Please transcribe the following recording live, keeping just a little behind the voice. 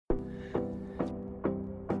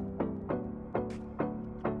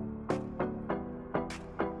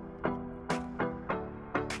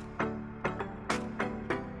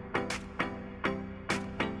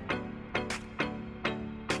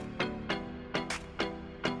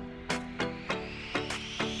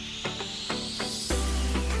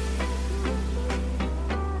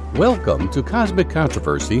Welcome to Cosmic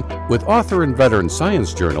Controversy with author and veteran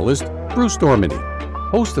science journalist Bruce Dorminey,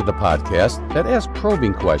 host of the podcast that asks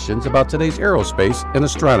probing questions about today's aerospace and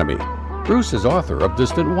astronomy. Bruce is author of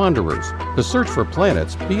Distant Wanderers, The Search for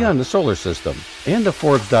Planets Beyond the Solar System, and a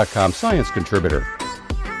Forbes.com science contributor.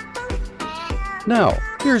 Now,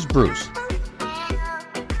 here's Bruce.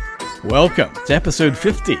 Welcome to episode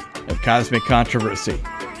 50 of Cosmic Controversy,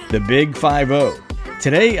 the Big 5-0.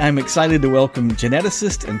 Today, I'm excited to welcome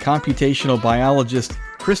geneticist and computational biologist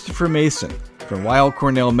Christopher Mason from Weill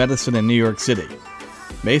Cornell Medicine in New York City.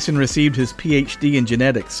 Mason received his PhD in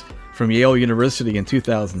genetics from Yale University in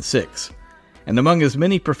 2006. And among his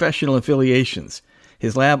many professional affiliations,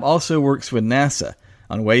 his lab also works with NASA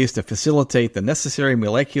on ways to facilitate the necessary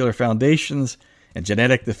molecular foundations and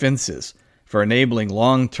genetic defenses for enabling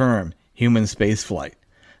long-term human spaceflight.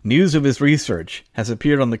 News of his research has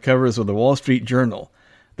appeared on the covers of the Wall Street Journal,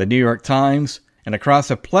 the New York Times, and across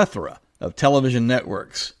a plethora of television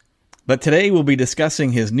networks. But today we'll be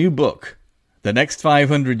discussing his new book, The Next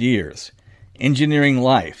 500 Years, Engineering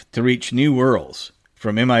Life to Reach New Worlds,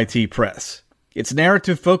 from MIT Press. Its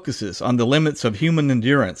narrative focuses on the limits of human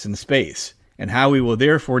endurance in space and how we will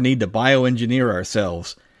therefore need to bioengineer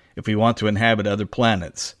ourselves if we want to inhabit other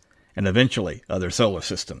planets and eventually other solar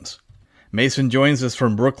systems. Mason joins us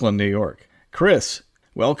from Brooklyn, New York. Chris,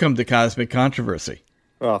 welcome to Cosmic Controversy.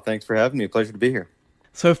 Well, thanks for having me. Pleasure to be here.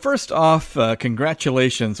 So first off,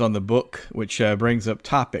 congratulations on the book, which brings up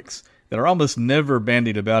topics that are almost never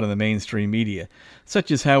bandied about in the mainstream media,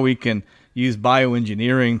 such as how we can use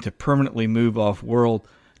bioengineering to permanently move off-world,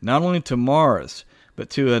 not only to Mars, but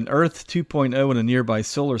to an Earth 2.0 in a nearby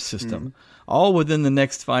solar system, all within the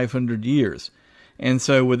next 500 years. And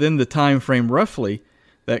so within the time frame, roughly,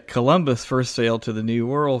 that Columbus first sailed to the New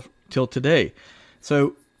World till today.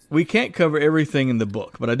 So we can't cover everything in the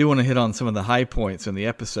book, but I do want to hit on some of the high points in the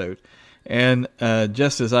episode. And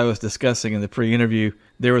just as I was discussing in the pre-interview,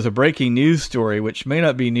 there was a breaking news story, which may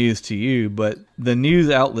not be news to you, but the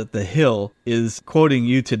news outlet The Hill is quoting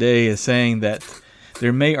you today as saying that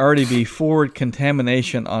there may already be forward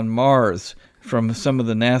contamination on Mars from some of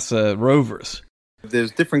the NASA rovers.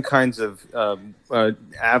 There's different kinds of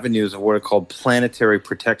avenues of what are called planetary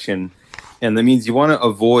protection, and that means you want to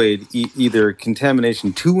avoid either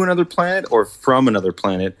contamination to another planet or from another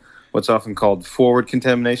planet, what's often called forward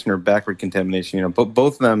contamination or backward contamination. But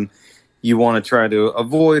both of them you want to try to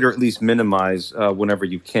avoid or at least minimize whenever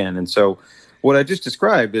you can. And so what I just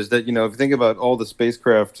described is that, if you think about all the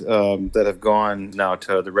spacecraft that have gone now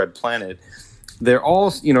to the Red Planet, they're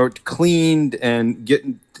all, cleaned and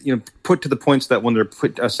getting, put to the points that when they're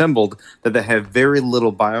assembled, that they have very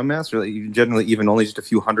little biomass, or generally even only just a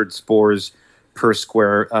few hundred spores per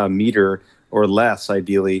square meter or less,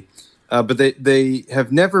 ideally. But they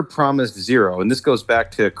have never promised zero. And this goes back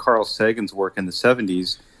to Carl Sagan's work in the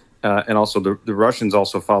 70s. And also the Russians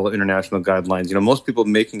also follow international guidelines. Most people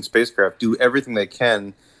making spacecraft do everything they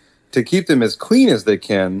can to keep them as clean as they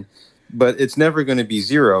can, but it's never going to be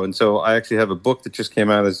zero. And so I actually have a book that just came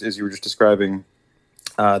out, as you were just describing,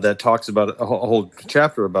 that talks about a whole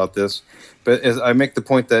chapter about this. But as I make the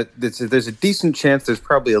point that there's a decent chance there's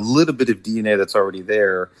probably a little bit of DNA that's already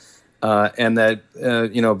there. And that,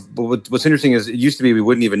 but what's interesting is it used to be we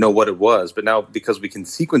wouldn't even know what it was. But now, because we can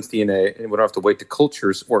sequence DNA and we don't have to wait to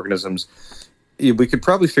culture organisms, we could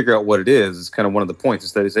probably figure out what it is. It's kind of one of the points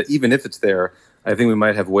is that even if it's there, I think we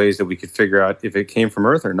might have ways that we could figure out if it came from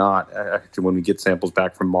Earth or not, actually, when we get samples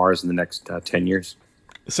back from Mars in the next 10 years.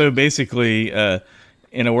 So basically,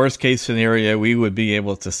 in a worst-case scenario, we would be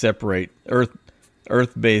able to separate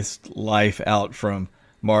Earth-based life out from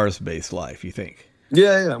Mars-based life, you think?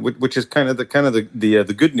 Yeah, which is kind of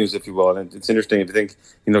the good news, if you will. And it's interesting if you think,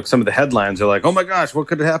 some of the headlines are like, "Oh my gosh, what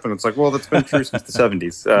could happen?" It's like, well, that's been true since the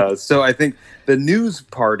 70s. So I think the news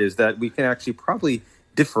part is that we can actually probably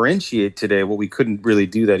differentiate today what we couldn't really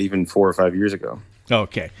do that even 4 or 5 years ago.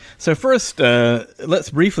 Okay, so first,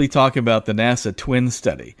 let's briefly talk about the NASA twin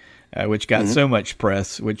study, which got so much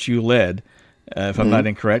press, which you led. If I'm not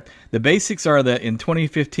incorrect. The basics are that in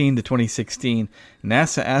 2015 to 2016,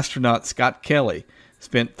 NASA astronaut Scott Kelly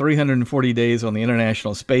spent 340 days on the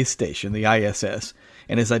International Space Station, the ISS,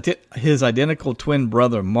 and his identical twin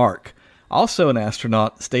brother, Mark, also an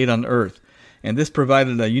astronaut, stayed on Earth. And this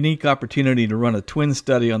provided a unique opportunity to run a twin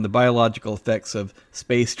study on the biological effects of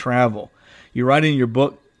space travel. You write in your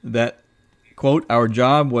book that, quote, "Our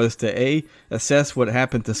job was to A, assess what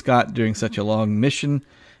happened to Scott during such a long mission,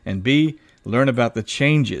 and B, learn about the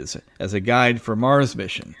changes as a guide for Mars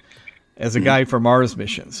missions.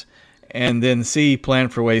 And then C, plan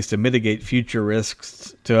for ways to mitigate future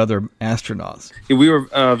risks to other astronauts. We were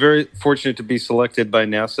very fortunate to be selected by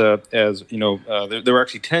NASA as, there were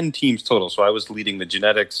actually 10 teams total. So I was leading the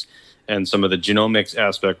genetics and some of the genomics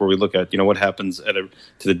aspect where we look at, what happens to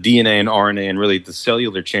the DNA and RNA and really the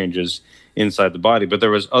cellular changes inside the body. But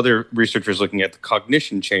there was other researchers looking at the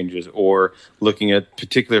cognition changes or looking at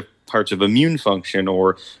particular parts of immune function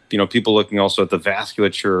or, people looking also at the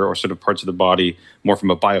vasculature or sort of parts of the body more from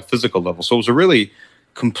a biophysical level. So it was a really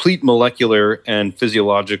complete molecular and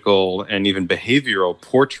physiological and even behavioral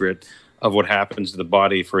portrait of what happens to the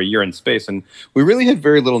body for a year in space. And we really had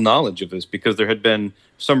very little knowledge of this because there had been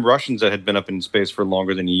some Russians that had been up in space for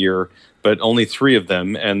longer than a year, but only 3 of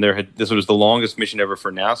them. And this was the longest mission ever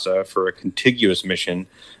for NASA for a contiguous mission,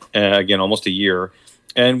 again, almost a year.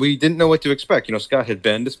 And we didn't know what to expect. Scott had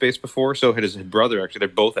been to space before, so had his brother. Actually, they're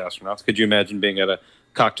both astronauts. Could you imagine being at a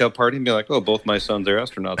cocktail party and be like, "Oh, both my sons are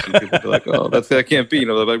astronauts," and people would be like, "Oh, that can't be."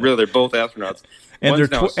 But really, they're both astronauts.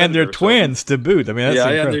 And they're twins to boot. I mean, that's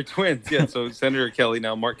incredible. And they're twins. Yeah. So Senator Kelly,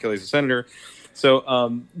 now Mark Kelly's a senator. So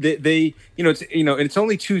it's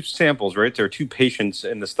only 2 samples, right? There are 2 patients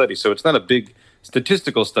in the study, so it's not a big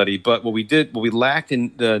statistical study. But what we lacked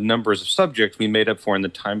in the numbers of subjects, we made up for in the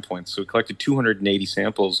time points. So we collected 280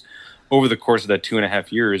 samples over the course of that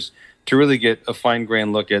 2.5 years to really get a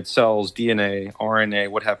fine-grained look at cells, DNA, RNA,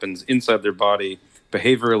 what happens inside their body,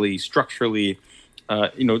 behaviorally, structurally.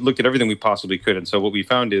 Looked at everything we possibly could. And so what we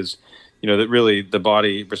found is, that really the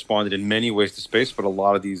body responded in many ways to space, but a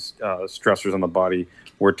lot of these stressors on the body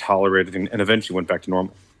were tolerated and eventually went back to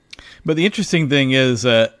normal. But the interesting thing is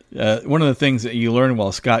one of the things that you learned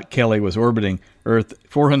while Scott Kelly was orbiting Earth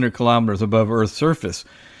 400 kilometers above Earth's surface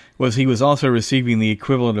was he was also receiving the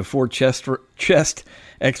equivalent of 4 chest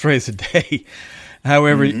x-rays a day.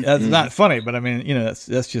 However, that's not funny, but I mean,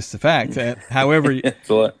 that's just the fact. However,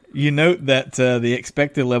 you note that the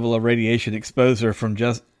expected level of radiation exposure from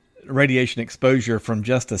just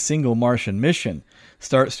a single Martian mission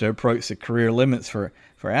starts to approach the career limits for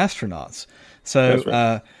astronauts. So, that's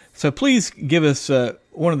right. So please give us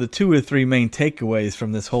one of the 2 or 3 main takeaways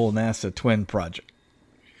from this whole NASA twin project.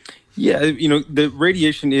 Yeah, the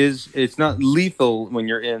radiation it's not lethal when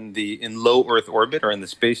you're in low Earth orbit or in the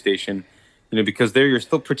space station. Because there you're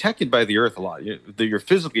still protected by the Earth a lot. You're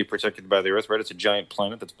physically protected by the Earth, right? It's a giant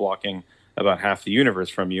planet that's blocking about half the universe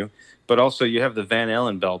from you. But also you have the Van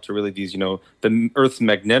Allen belt, or really these, the Earth's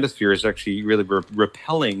magnetosphere is actually really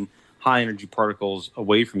repelling high energy particles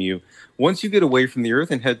away from you. Once you get away from the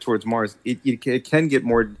Earth and head towards Mars, it can get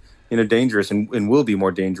more, dangerous and will be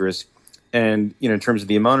more dangerous. And, in terms of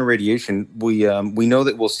the amount of radiation, we know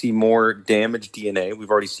that we'll see more damaged DNA. We've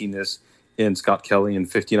already seen this in Scott Kelly and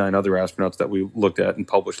 59 other astronauts that we looked at and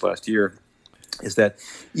published last year, is that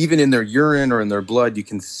even in their urine or in their blood, you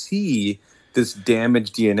can see this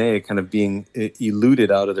damaged DNA kind of being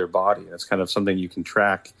eluted out of their body. That's kind of something you can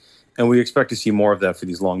track. And we expect to see more of that for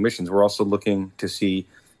these long missions. We're also looking to see,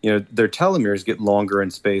 their telomeres get longer in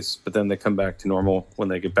space, but then they come back to normal when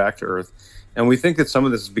they get back to Earth. And we think that some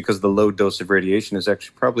of this is because the low dose of radiation is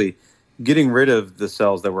actually probably getting rid of the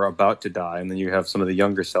cells that were about to die, and then you have some of the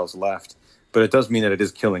younger cells left. But it does mean that it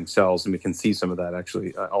is killing cells, and we can see some of that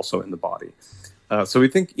actually also in the body. So we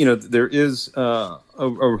think, there is a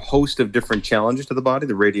host of different challenges to the body.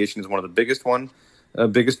 The radiation is one of the biggest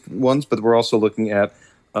ones, but we're also looking at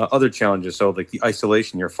other challenges. So like the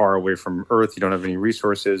isolation, you're far away from Earth, you don't have any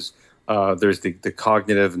resources. There's the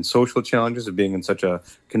cognitive and social challenges of being in such a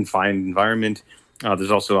confined environment.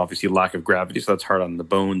 There's also obviously lack of gravity, so that's hard on the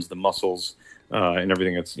bones, the muscles, and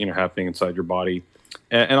everything that's happening inside your body.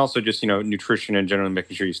 And also just, nutrition and generally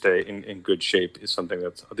making sure you stay in good shape is something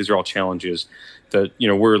these are all challenges that,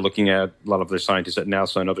 we're looking at. A lot of the scientists at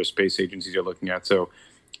NASA and other space agencies are looking at. So,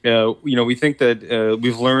 we think that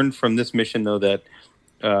we've learned from this mission, though, that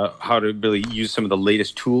how to really use some of the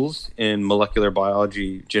latest tools in molecular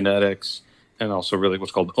biology, genetics, and also really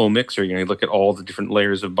what's called omics, or, you look at all the different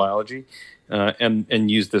layers of biology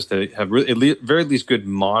and use this to have very least good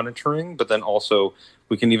monitoring, but then also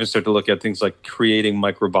we can even start to look at things like creating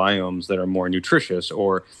microbiomes that are more nutritious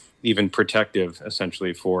or even protective,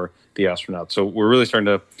 essentially, for the astronauts. So we're really starting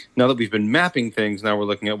to, now that we've been mapping things, now we're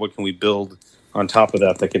looking at what can we build on top of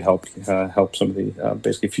that can help some of the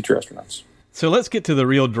basically future astronauts. So let's get to the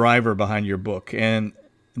real driver behind your book, and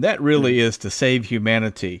that really is to save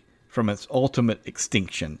humanity from its ultimate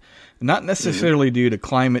extinction, not necessarily due to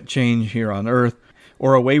climate change here on Earth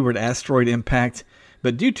or a wayward asteroid impact,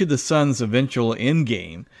 but due to the sun's eventual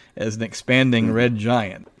endgame as an expanding red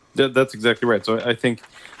giant. That's exactly right. So I think,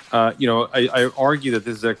 I argue that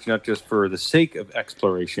this is actually not just for the sake of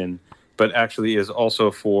exploration, but actually is also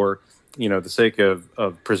for the sake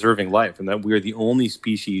of preserving life, and that we're the only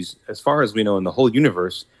species, as far as we know, in the whole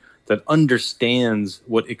universe that understands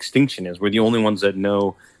what extinction is. We're the only ones that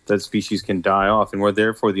know that species can die off, and we're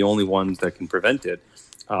therefore the only ones that can prevent it.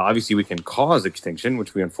 Obviously, we can cause extinction,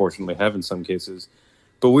 which we unfortunately have in some cases,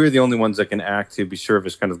 but we're the only ones that can act to be served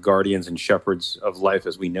as kind of guardians and shepherds of life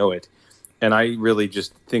as we know it. And I really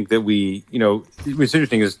just think that what's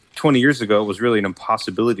interesting is 20 years ago, it was really an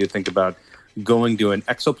impossibility to think about going to an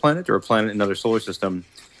exoplanet or a planet in another solar system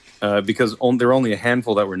because there were only a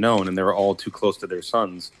handful that were known, and they were all too close to their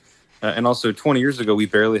suns. And also 20 years ago, we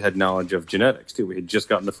barely had knowledge of genetics, too. We had just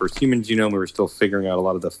gotten the first human genome. We were still figuring out a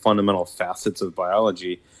lot of the fundamental facets of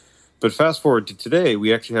biology. But fast forward to today,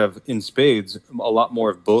 we actually have in spades a lot more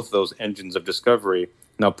of both those engines of discovery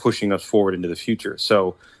now pushing us forward into the future.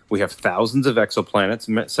 So we have thousands of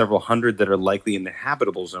exoplanets, several hundred that are likely in the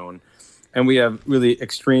habitable zone. And we have really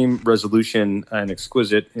extreme resolution and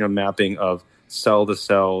exquisite mapping of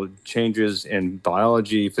cell-to-cell changes in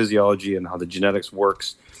biology, physiology, and how the genetics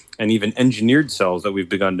works, and even engineered cells that we've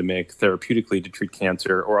begun to make therapeutically to treat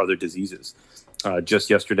cancer or other diseases. Just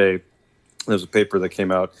yesterday, there's a paper that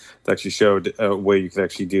came out that actually showed a way you could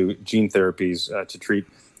actually do gene therapies to treat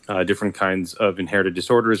different kinds of inherited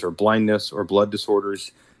disorders or blindness or blood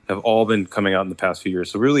disorders, have all been coming out in the past few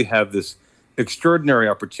years. So we really have this extraordinary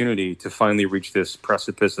opportunity to finally reach this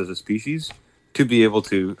precipice as a species, to be able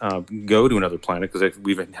to go to another planet, because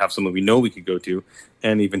we have someone we know we could go to,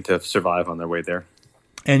 and even to survive on their way there.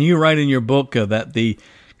 And you write in your book that the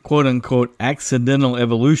quote-unquote accidental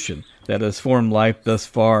evolution that has formed life thus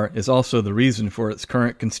far is also the reason for its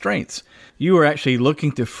current constraints. You are actually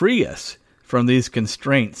looking to free us from these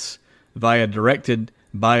constraints via directed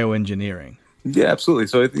bioengineering. Yeah, absolutely.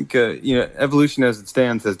 So I think evolution as it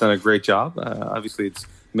stands has done a great job. Obviously, it's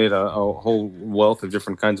made a whole wealth of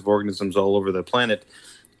different kinds of organisms all over the planet,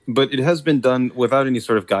 but it has been done without any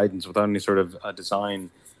sort of guidance, without any sort of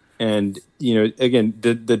design. And again,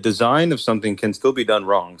 the design of something can still be done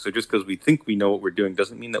wrong. So just because we think we know what we're doing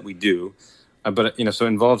doesn't mean that we do. But so it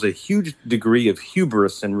involves a huge degree of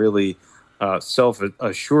hubris and really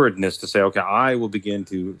self-assuredness to say, okay, I will begin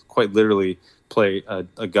to quite literally play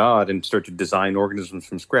a god and start to design organisms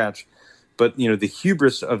from scratch. But the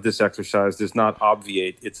hubris of this exercise does not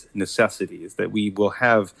obviate its necessities, that we will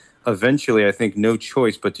have eventually, I think, no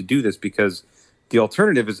choice but to do this, because the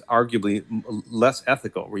alternative is arguably less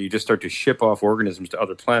ethical, where you just start to ship off organisms to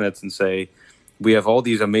other planets and say, we have all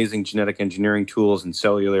these amazing genetic engineering tools and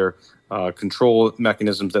cellular control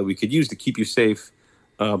mechanisms that we could use to keep you safe,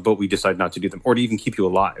 but we decide not to do them, or to even keep you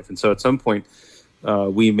alive. And so at some point,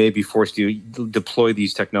 we may be forced to deploy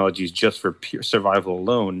these technologies just for pure survival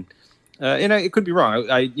alone. And it could be wrong.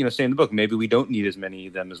 I say in the book, maybe we don't need as many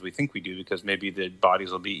of them as we think we do, because maybe the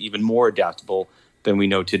bodies will be even more adaptable than we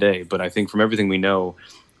know today. But I think from everything we know,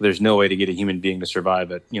 there's no way to get a human being to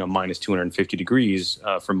survive at minus 250 degrees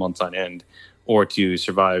for months on end, or to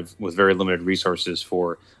survive with very limited resources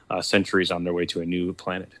for centuries on their way to a new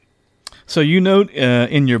planet. So you note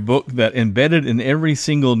in your book that embedded in every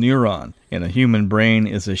single neuron in a human brain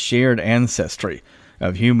is a shared ancestry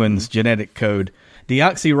of humans' genetic code,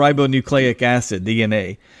 deoxyribonucleic acid,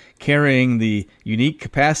 DNA, carrying the unique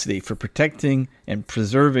capacity for protecting and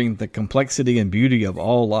preserving the complexity and beauty of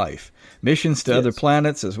all life. Missions to other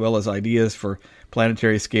planets, as well as ideas for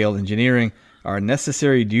planetary scale engineering, are a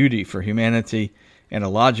necessary duty for humanity and a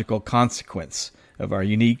logical consequence of our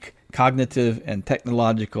unique cognitive and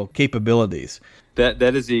technological capabilities. That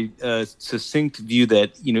is a succinct view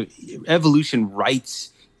that evolution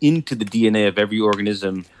writes into the DNA of every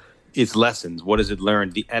organism its lessons. What does it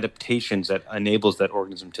learn? The adaptations that enables that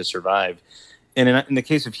organism to survive. And in the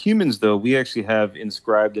case of humans, though, we actually have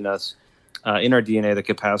inscribed in us, in our DNA, the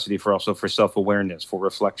capacity for self-awareness, for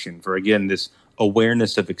reflection, for, again, this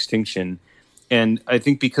awareness of extinction. And I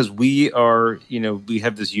think because we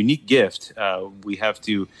have this unique gift, we have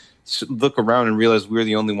to look around and realize we're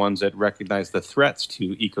the only ones that recognize the threats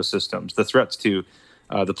to ecosystems, the threats to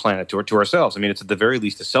the planet, to ourselves. I mean, it's at the very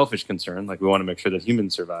least a selfish concern. Like, we want to make sure that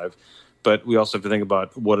humans survive, but we also have to think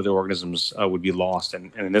about what other organisms would be lost.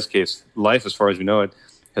 And in this case, life, as far as we know it,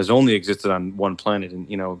 has only existed on one planet. And,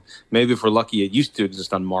 maybe if we're lucky, it used to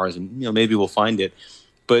exist on Mars, and, maybe we'll find it.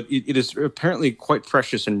 But it is apparently quite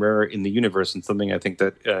precious and rare in the universe, and something I think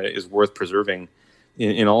that is worth preserving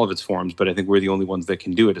in all of its forms. But I think we're the only ones that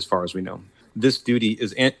can do it, as far as we know. This duty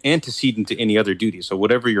is antecedent to any other duty. So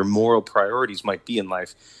whatever your moral priorities might be in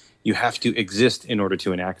life, you have to exist in order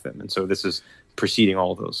to enact them. And so this is preceding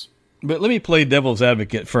all of those. But let me play devil's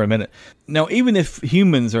advocate for a minute. Now, even if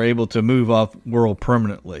humans are able to move off-world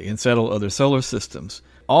permanently and settle other solar systems,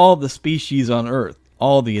 all the species on Earth,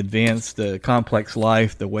 all the advanced, complex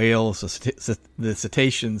life, the whales, the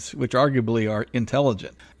cetaceans, which arguably are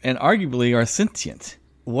intelligent and arguably are sentient.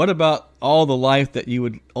 What about all the life that you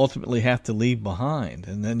would ultimately have to leave behind?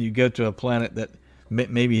 And then you go to a planet that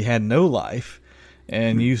maybe had no life,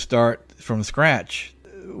 and you start from scratch.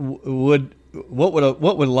 What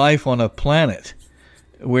would life on a planet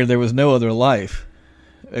where there was no other life,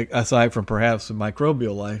 aside from perhaps a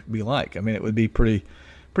microbial life, be like? I mean, it would be pretty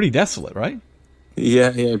desolate, right? Yeah,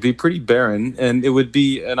 it'd be pretty barren, and it would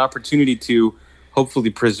be an opportunity to hopefully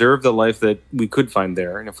preserve the life that we could find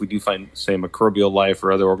there. And if we do find, say, microbial life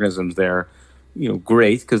or other organisms there,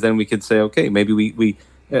 great, because then we could say, okay, maybe we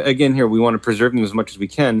again here, we want to preserve them as much as we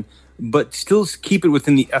can, but still keep it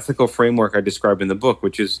within the ethical framework I described in the book,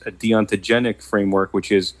 which is a deontogenic framework,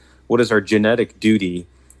 which is what is our genetic duty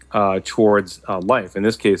towards life. In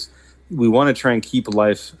this case, we want to try and keep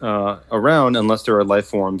life around unless there are life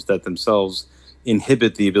forms that themselves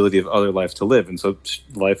inhibit the ability of other life to live. And so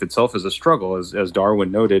life itself is a struggle. As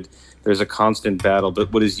Darwin noted, there's a constant battle.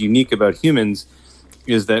 But what is unique about humans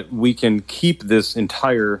is that we can keep this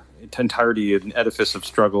entirety an edifice of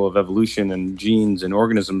struggle of evolution and genes and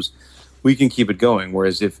organisms. We can keep it going.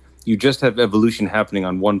 Whereas if you just have evolution happening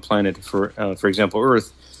on one planet, for example,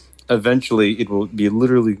 Earth, eventually it will be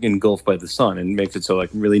literally engulfed by the sun, and makes it so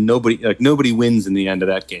really nobody wins in the end of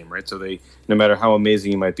that game, right? So no matter how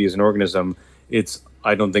amazing you might be as an organism,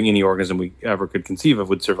 I don't think any organism we ever could conceive of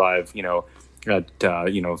would survive, at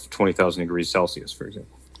 20,000 degrees Celsius, for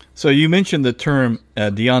example. So you mentioned the term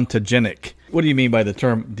deontogenic. What do you mean by the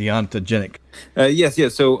term deontogenic?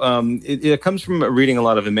 Yes. So it comes from reading a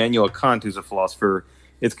lot of Immanuel Kant, who's a philosopher.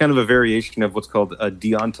 It's kind of a variation of what's called a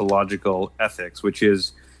deontological ethics, which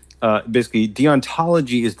is basically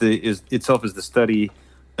deontology is the study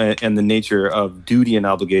and the nature of duty and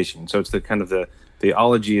obligation. So it's the kind of the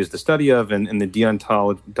theology is the study of, and the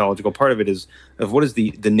deontological part of it is of what is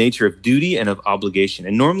the nature of duty and of obligation.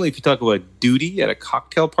 And normally, if you talk about duty at a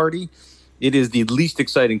cocktail party, it is the least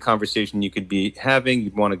exciting conversation you could be having.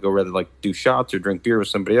 You'd want to go rather do shots or drink beer with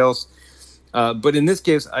somebody else. But in this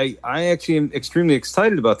case, I actually am extremely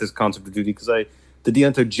excited about this concept of duty, because the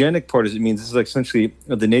deontogenic part is, it means this is essentially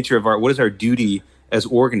the nature of what is our duty as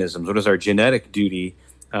organisms? What is our genetic duty?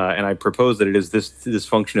 And I propose that it is this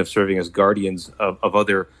function of serving as guardians of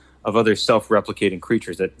other self-replicating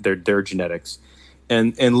creatures, that their genetics.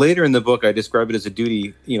 And later in the book, I describe it as a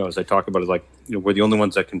duty, as I talk about it, we're the only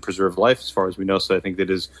ones that can preserve life as far as we know. So I think that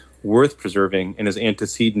is worth preserving and is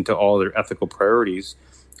antecedent to all their ethical priorities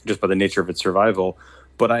just by the nature of its survival.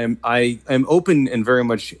 But I am open and very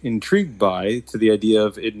much intrigued to the idea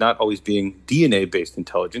of it not always being DNA-based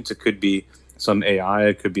intelligence. It could be some AI.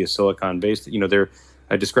 It could be a silicon-based.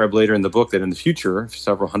 I describe later in the book that in the future,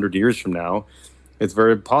 several hundred years from now, it's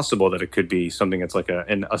very possible that it could be something that's like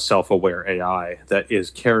a self-aware AI that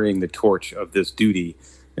is carrying the torch of this duty.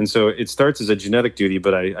 And so it starts as a genetic duty,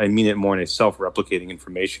 but I mean it more in a self-replicating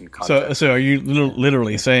information context. So are you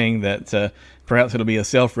literally saying that perhaps it'll be a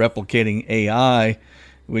self-replicating AI,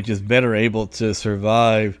 which is better able to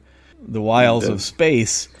survive the wiles of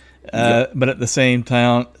space, but at the same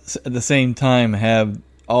time have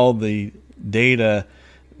all the data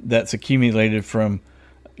that's accumulated from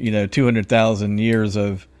 200,000 years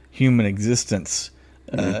of human existence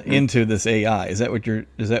into this AI? Is that what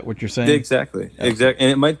you're saying? Exactly. And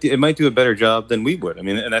it might do a better job than we would. I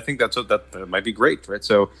mean, and I think that might be great, right?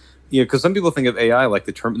 So, because some people think of AI like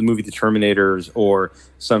the movie The Terminators, or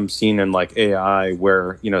some scene in AI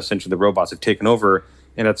where essentially the robots have taken over,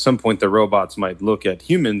 and at some point the robots might look at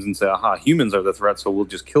humans and say, "Aha, humans are the threat, so we'll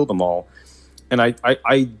just kill them all." And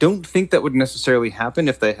I don't think that would necessarily happen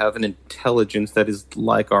if they have an intelligence that is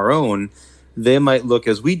like our own. They might look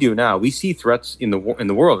as we do now. We see threats in the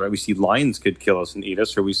world, right? We see lions could kill us and eat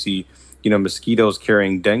us, or we see mosquitoes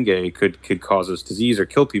carrying dengue could cause us disease or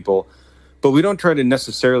kill people. But we don't try to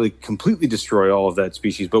necessarily completely destroy all of that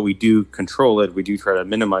species, but we do control it. We do try to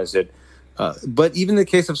minimize it. But even in the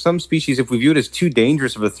case of some species, if we view it as too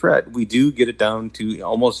dangerous of a threat, we do get it down to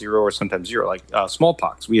almost zero or sometimes zero, like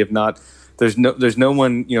smallpox. We have not. There's no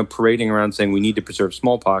one parading around saying we need to preserve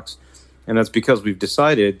smallpox, and that's because we've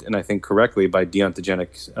decided, and I think correctly by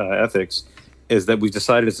deontogenic ethics, is that we've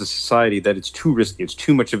decided as a society that it's too risky, it's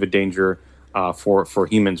too much of a danger for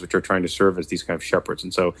humans, which are trying to serve as these kind of shepherds.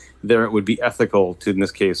 And so there it would be ethical to, in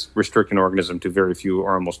this case, restrict an organism to very few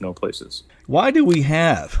or almost no places. Why do we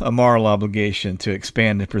have a moral obligation to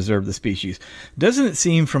expand and preserve the species? Doesn't it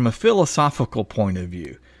seem from a philosophical point of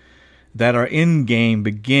view that our endgame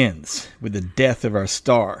begins with the death of our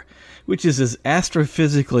star, which is as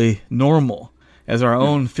astrophysically normal as our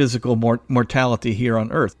own physical mortality here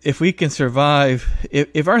on Earth. If we can survive,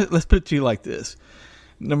 let's put it to you like this.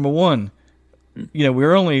 Number one,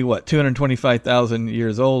 we're only, 225,000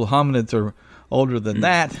 years old. Hominids are older than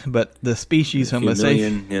that, but the species Homo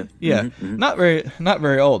sapiens, not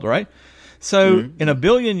very old, right? So in a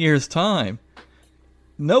billion years' time,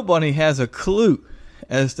 nobody has a clue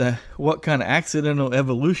as to what kind of accidental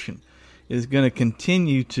evolution is going to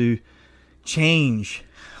continue to change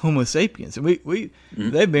Homo sapiens.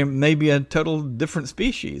 They've been maybe a total different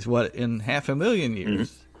species. In 500,000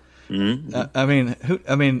 years?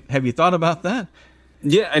 Have you thought about that?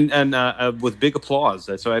 Yeah, and with big applause.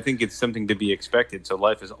 So I think it's something to be expected. So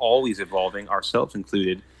life is always evolving, ourselves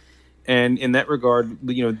included. And in that regard,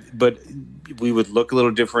 but we would look a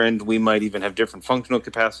little different. We might even have different functional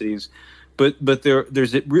capacities. But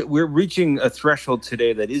we're reaching a threshold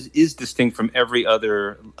today that is distinct from every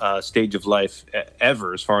other stage of life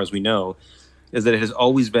ever, as far as we know, is that it has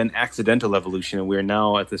always been accidental evolution, and we're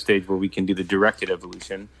now at the stage where we can do the directed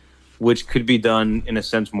evolution, which could be done in a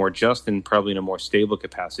sense more just and probably in a more stable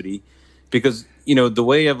capacity. Because, the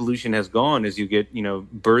way evolution has gone is you get,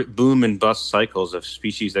 boom and bust cycles of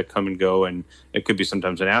species that come and go. And it could be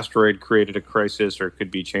sometimes an asteroid created a crisis, or it could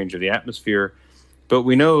be change of the atmosphere. But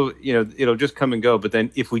we know, it'll just come and go. But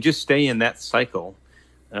then if we just stay in that cycle,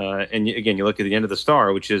 and again, you look at the end of the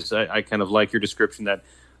star, which is, I kind of like your description that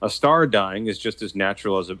a star dying is just as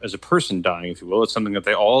natural as a person dying, if you will. It's something that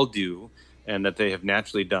they all do and that they have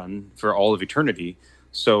naturally done for all of eternity.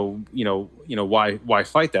 So, why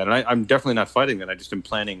fight that? And I'm definitely not fighting that. I just am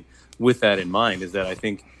planning with that in mind, is that I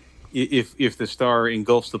think if the star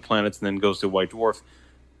engulfs the planets and then goes to white dwarf,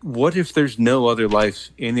 what if there's no other life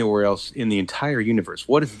anywhere else in the entire universe?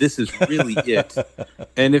 What if this is really it?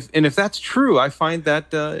 And if that's true, I find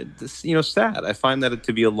that sad. I find that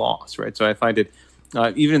to be a loss, right? So I find it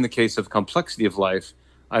even in the case of complexity of life,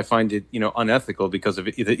 I find it, unethical because of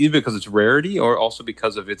it, either because it's rarity or also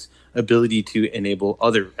because of its ability to enable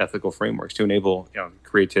other ethical frameworks, to enable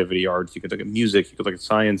creativity, art. You could look at music, you could look at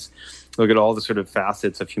science, look at all the sort of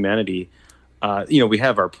facets of humanity. We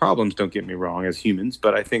have our problems, don't get me wrong, as humans,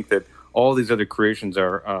 but I think that all these other creations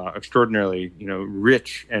are extraordinarily,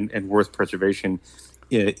 rich and worth preservation,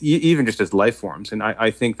 even just as life forms. And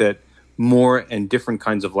I think that more and different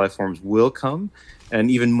kinds of life forms will come, and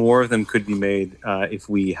even more of them could be made if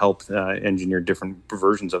we help engineer different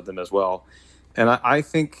versions of them as well. And I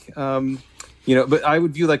think, but I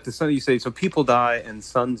would view like the sun, you say, so people die and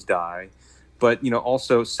suns die, but,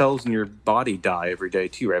 also cells in your body die every day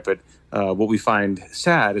too, right? But what we find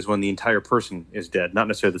sad is when the entire person is dead, not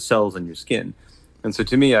necessarily the cells in your skin. And so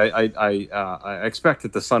to me, I expect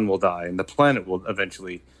that the sun will die and the planet will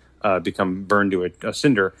eventually become burned to a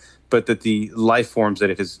cinder, but that the life forms that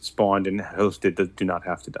it has spawned and hosted do not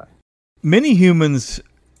have to die. Many humans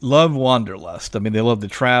love wanderlust. I mean, they love to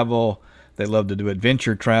travel. They love to do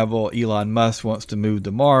adventure travel. Elon Musk wants to move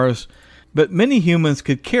to Mars. But many humans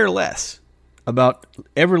could care less about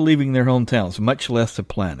ever leaving their hometowns, much less the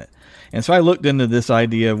planet. And so I looked into this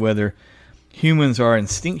idea of whether humans are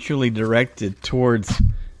instinctually directed towards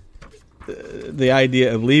the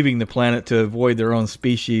idea of leaving the planet to avoid their own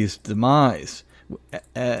species' demise.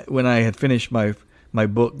 When I had finished my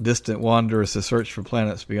book, Distant Wanderers, The Search for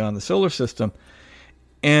Planets Beyond the Solar System,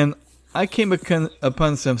 and I came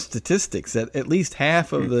upon some statistics that at least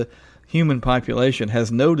half of the human population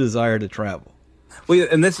has no desire to travel. Well, yeah,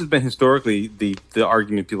 and this has been historically the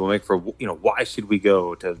argument people make for, why should we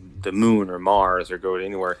go to the moon or Mars or go to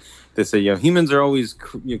anywhere? They say, humans are always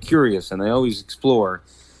curious and they always explore.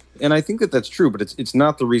 And I think that that's true, but it's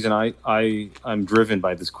not the reason I'm driven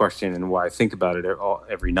by this question, and why I think about it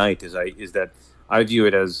every night is that I view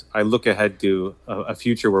it as I look ahead to a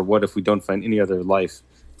future where what if we don't find any other life,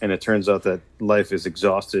 and it turns out that life is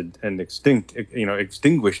exhausted and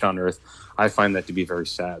extinguished on Earth. I find that to be very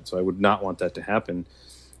sad. So I would not want that to happen.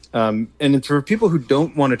 And for people who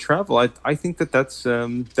don't want to travel, I think that's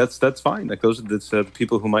fine. Like that's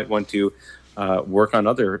people who might want to work on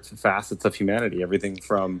other facets of humanity. Everything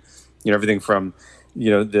from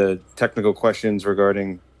the technical questions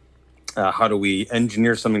regarding how do we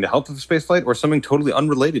engineer something to help with spaceflight, or something totally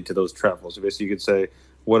unrelated to those travels. So basically, you could say,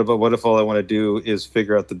 what if all I want to do is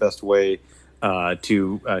figure out the best way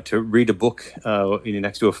to read a book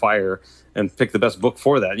next to a fire and pick the best book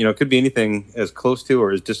for that. It could be anything as close to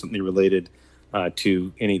or as distantly related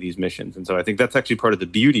to any of these missions. And so I think that's actually part of the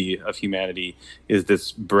beauty of humanity, is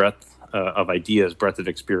this breadth of ideas, breadth of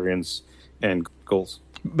experience and goals.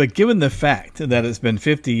 But given the fact that it's been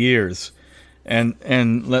 50 years,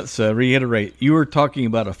 and let's reiterate, you were talking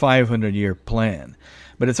about a 500-year plan,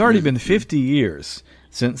 but it's already been 50 years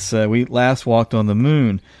since we last walked on the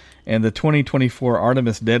moon. And the 2024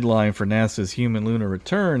 Artemis deadline for NASA's human lunar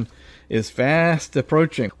return is fast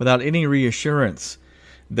approaching without any reassurance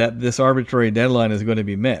that this arbitrary deadline is going to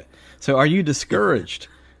be met. So are you discouraged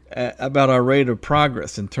about our rate of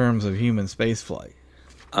progress in terms of human spaceflight?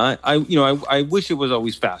 I wish it was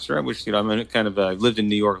always faster. I wish, I've lived in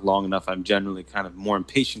New York long enough. I'm generally kind of more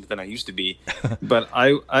impatient than I used to be. But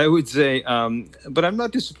I would say, but I'm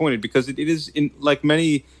not disappointed because it is, in like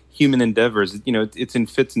many human endeavors, it's in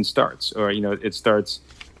fits and starts, or, it starts,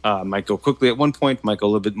 might go quickly at one point, might go a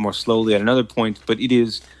little bit more slowly at another point, but it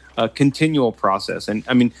is a continual process. And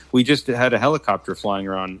I mean, we just had a helicopter flying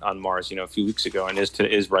around on Mars, a few weeks ago, and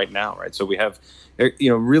is right now, right? So we have,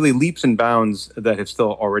 really leaps and bounds that have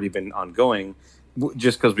still already been ongoing.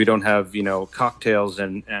 Just because we don't have, cocktails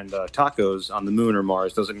and tacos on the moon or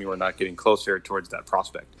Mars doesn't mean we're not getting closer towards that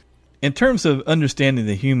prospect. In terms of understanding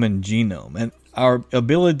the human genome, and our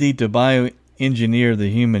ability to bioengineer the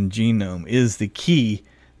human genome is the key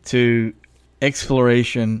to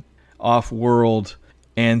exploration off-world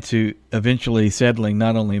and to eventually settling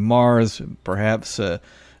not only Mars, perhaps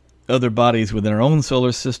other bodies within our own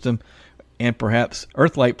solar system, and perhaps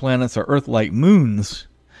Earth-like planets or Earth-like moons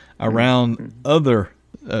around other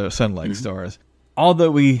sun-like stars. Although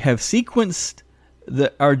we have sequenced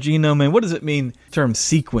our genome, and what does it mean, the term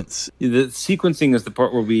sequence? The sequencing is the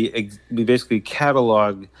part where we basically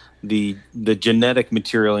catalog the genetic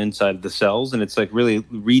material inside of the cells, and it's like really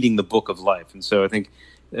reading the book of life. And so I think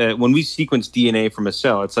when we sequence DNA from a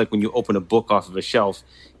cell, it's like when you open a book off of a shelf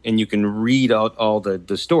and you can read out all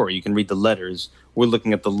the story. You can read the letters. We're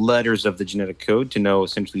looking at the letters of the genetic code to know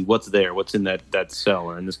essentially what's there, what's in that cell,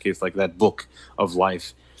 or in this case, like that book of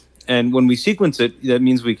life. And when we sequence it, that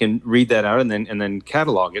means we can read that out and then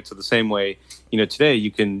catalog it. So the same way, today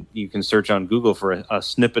you can search on Google for a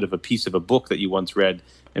snippet of a piece of a book that you once read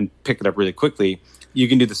and pick it up really quickly. You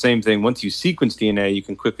can do the same thing. Once you sequence DNA, you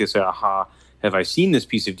can quickly say, aha, have I seen this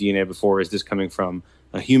piece of DNA before? Is this coming from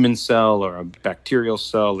a human cell or a bacterial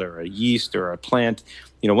cell or a yeast or a plant?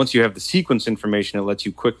 Once you have the sequence information, it lets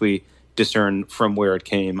you quickly discern from where it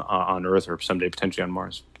came on Earth or someday potentially on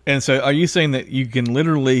Mars. And so are you saying that you can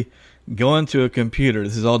literally go into a computer,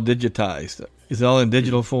 this is all digitized, it's all in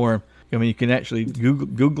digital form, I mean, you can actually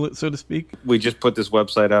Google it, so to speak? We just put this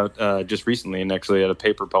website out just recently and actually had a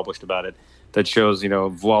paper published about it that shows,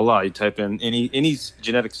 voila, you type in any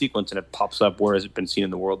genetic sequence and it pops up where has it been seen in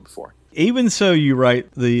the world before. Even so, you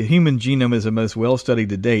write, the human genome is the most well-studied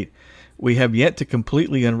to date. We have yet to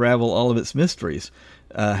completely unravel all of its mysteries.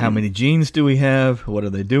 How many genes do we have? What are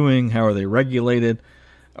they doing? How are they regulated?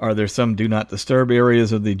 Are there some do not disturb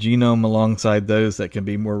areas of the genome alongside those that can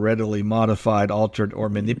be more readily modified, altered, or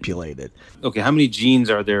manipulated? Okay, how many genes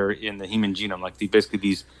are there in the human genome? Like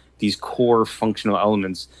basically these core functional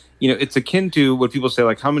elements. It's akin to what people say,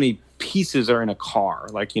 like how many pieces are in a car?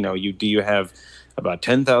 Like, do you have about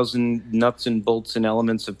 10,000 nuts and bolts and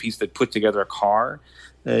elements of piece that put together a car?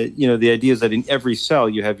 The idea is that in every cell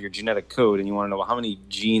you have your genetic code, and you want to know how many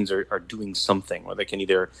genes are doing something, or they can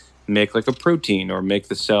either make like a protein or make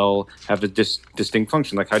the cell have a distinct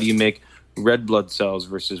function. Like how do you make red blood cells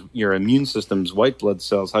versus your immune system's white blood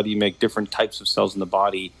cells? How do you make different types of cells in the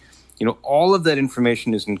body? All of that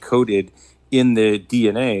information is encoded in the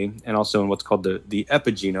DNA and also in what's called the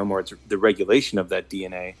epigenome, or it's the regulation of that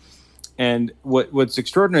DNA. And what's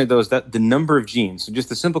extraordinary, though, is that the number of genes, so just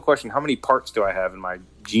the simple question, how many parts do I have in my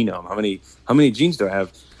genome? How many genes do I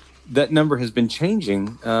have? That number has been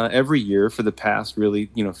changing every year for the past, really,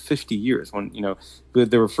 50 years. When,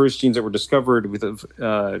 there were first genes that were discovered with, in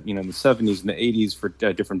the 70s and the 80s for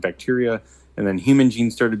different bacteria. And then human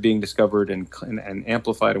genes started being discovered and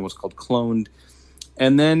amplified and what's called cloned.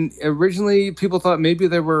 And then originally people thought maybe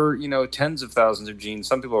there were, tens of thousands of genes.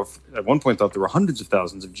 Some people at one point thought there were hundreds of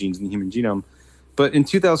thousands of genes in the human genome. But in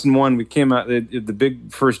 2001, we came out, the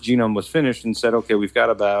big first genome was finished and said, okay, we've got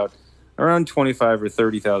about around 25 or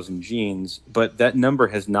 30,000 genes, but that number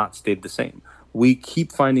has not stayed the same. We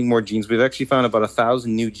keep finding more genes. We've actually found about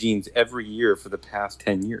 1,000 new genes every year for the past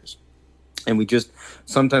 10 years. And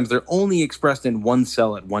sometimes they're only expressed in one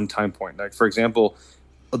cell at one time point. Like, for example,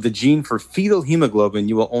 the gene for fetal hemoglobin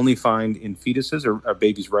you will only find in fetuses or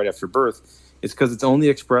babies right after birth. It's because it's only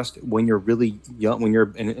expressed when you're really young, when you're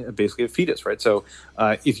basically a fetus, right? So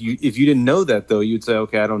if you didn't know that, though, you'd say,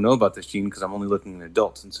 okay, I don't know about this gene because I'm only looking in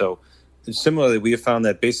adults. And so similarly, we have found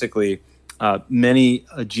that basically many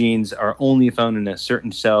genes are only found in a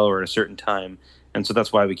certain cell or at a certain time. And so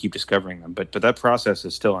that's why we keep discovering them. But that process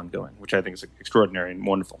is still ongoing, which I think is extraordinary and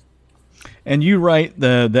wonderful. And you write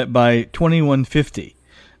that by 2150,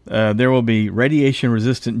 there will be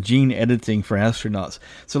radiation-resistant gene editing for astronauts.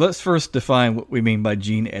 So let's first define what we mean by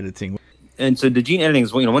gene editing. And so the gene editing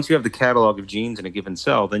is, once you have the catalog of genes in a given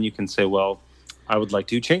cell, then you can say, well, I would like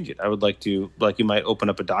to change it. I would like to, like you might open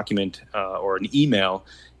up a document or an email,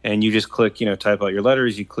 and you just click, type out your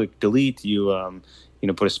letters, you click delete, you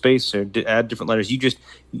put a space or add different letters. You just,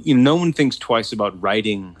 no one thinks twice about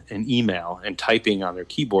writing an email and typing on their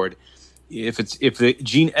keyboard. If the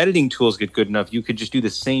gene editing tools get good enough, you could just do the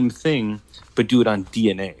same thing, but do it on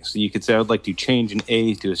DNA. So you could say, I would like to change an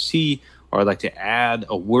A to a C, or I'd like to add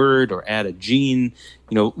a word or add a gene.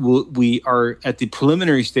 We are at the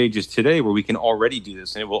preliminary stages today where we can already do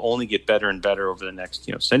this, and it will only get better and better over the next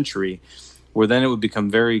century, where then it would become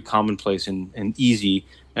very commonplace and easy,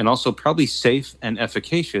 and also probably safe and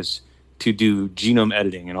efficacious to do genome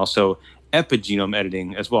editing and also epigenome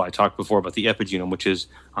editing as well. I talked before about the epigenome, which is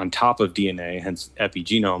on top of DNA, hence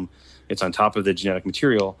epigenome. It's on top of the genetic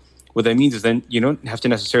material. What that means is then you don't have to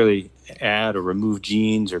necessarily add or remove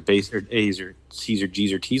genes or base or A's or C's or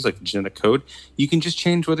G's or T's like the genetic code. You can just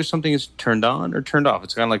change whether something is turned on or turned off.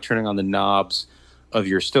 It's kind of like turning on the knobs of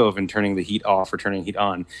your stove and turning the heat off or turning the heat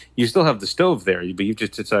on. You still have the stove there, but you've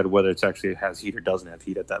just decided whether it's actually has heat or doesn't have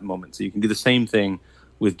heat at that moment. So you can do the same thing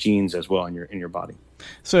with genes as well in your body.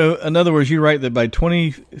 So in other words, you write that by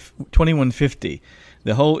 2150,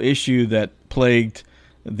 the whole issue that plagued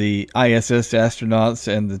the ISS astronauts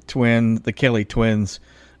and the Kelly twins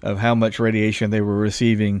of how much radiation they were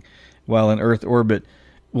receiving while in Earth orbit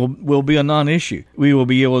will be a non-issue. We will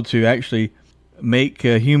be able to actually make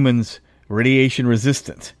humans radiation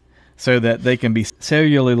resistant so that they can be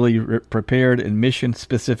cellularly prepared in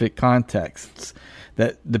mission-specific contexts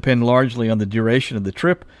that depend largely on the duration of the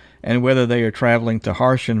trip and whether they are traveling to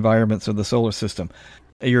harsh environments of the solar system.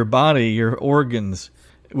 Your body, your organs,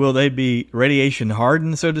 will they be radiation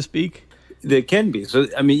hardened, so to speak? They can be. So,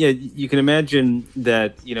 you can imagine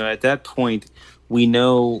that, at that point, we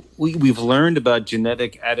know we've learned about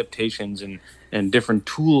genetic adaptations and different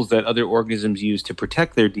tools that other organisms use to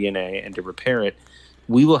protect their DNA and to repair it.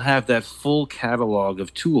 We will have that full catalog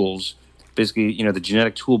of tools, basically, the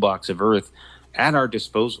genetic toolbox of Earth, at our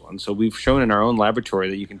disposal. And so we've shown in our own laboratory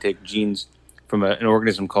that you can take genes from an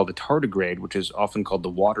organism called a tardigrade, which is often called the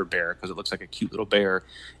water bear because it looks like a cute little bear.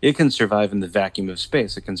 It can survive in the vacuum of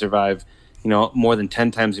space. It can survive, more than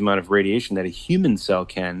 10 times the amount of radiation that a human cell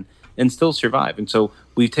can and still survive. And so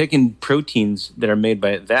we've taken proteins that are made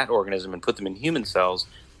by that organism and put them in human cells,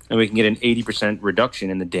 and we can get an 80% reduction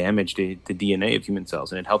in the damage to the DNA of human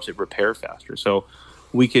cells, and it helps it repair faster. So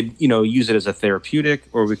we could, use it as a therapeutic,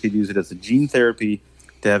 or we could use it as a gene therapy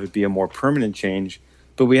to have it be a more permanent change.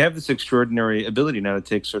 But we have this extraordinary ability now to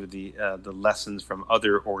take sort of the lessons from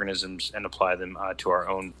other organisms and apply them to our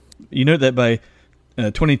own. You know that by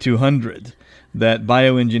 2200, that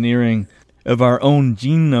bioengineering of our own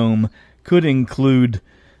genome could include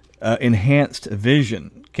enhanced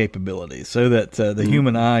vision capabilities, so that the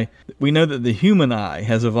human eye, we know that the human eye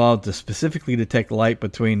has evolved to specifically detect light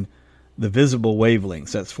between the visible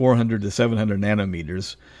wavelengths, that's 400 to 700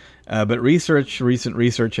 nanometers. But recent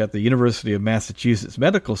research at the University of Massachusetts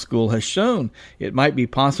Medical School has shown it might be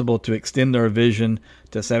possible to extend our vision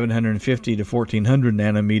to 750 to 1400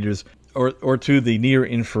 nanometers or to the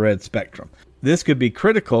near-infrared spectrum. This could be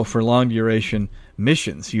critical for long-duration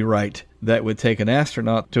missions, you write, that would take an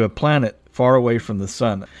astronaut to a planet far away from the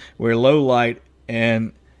sun, where low light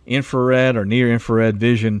and infrared or near-infrared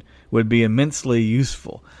vision would be immensely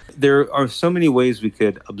useful. There are so many ways we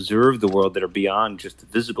could observe the world that are beyond just the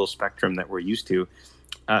visible spectrum that we're used to,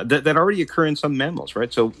 that already occur in some mammals,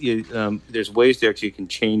 right? So there's ways to actually can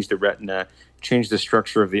change the retina, change the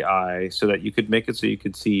structure of the eye, so that you could make it so you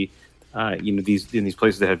could see, these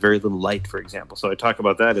places that have very little light, for example. So I talk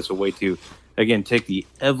about that as a way to, again, take the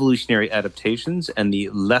evolutionary adaptations and the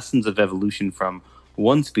lessons of evolution from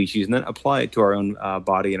one species and then apply it to our own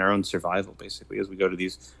body and our own survival, basically, as we go to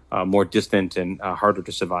these more distant and harder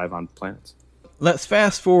to survive on planets. Let's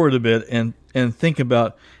fast forward a bit and think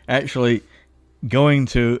about actually going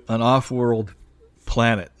to an off-world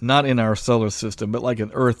planet, not in our solar system, but like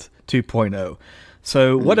an Earth 2.0.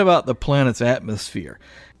 So what about the planet's atmosphere?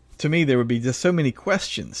 To me, there would be just so many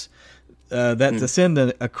questions that to send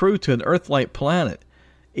a crew to an Earth-like planet,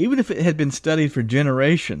 even if it had been studied for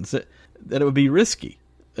generations, that it would be risky.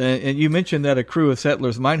 And you mentioned that a crew of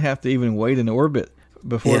settlers might have to even wait in orbit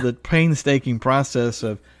before the painstaking process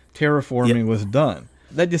of terraforming was done.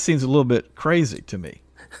 That just seems a little bit crazy to me.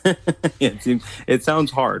 It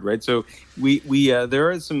sounds hard, right? So we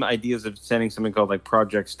there are some ideas of sending something called like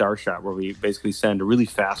Project Starshot, where we basically send a really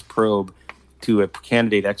fast probe to a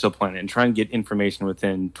candidate exoplanet and try and get information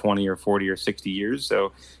within 20 or 40 or 60 years.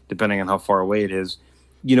 So depending on how far away it is,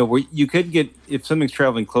 where you could get, if something's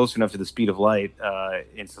traveling close enough to the speed of light,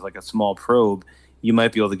 into like a small probe, you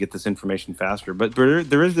might be able to get this information faster. But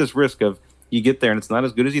there is this risk of you get there and it's not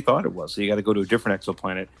as good as you thought it was. So you got to go to a different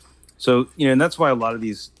exoplanet. So, and that's why a lot of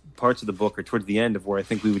these parts of the book are towards the end of where I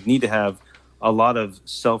think we would need to have a lot of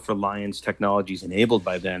self-reliance technologies enabled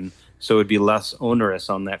by then, so it'd be less onerous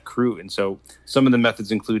on that crew. And so some of the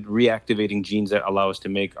methods include reactivating genes that allow us to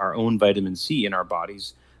make our own vitamin C in our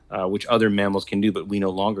bodies, which other mammals can do, but we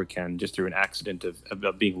no longer can just through an accident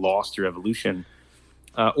of being lost through evolution.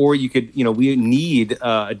 Or you could, we need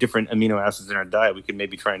different amino acids in our diet. We could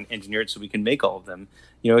maybe try and engineer it so we can make all of them.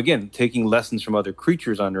 Again, taking lessons from other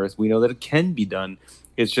creatures on Earth, we know that it can be done.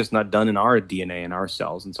 It's just not done in our DNA and our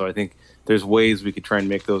cells. And so I think there's ways we could try and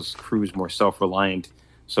make those crews more self-reliant.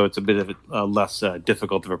 So it's a bit of a less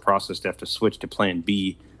difficult of a process to have to switch to plan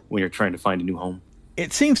B when you're trying to find a new home.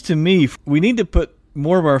 It seems to me we need to put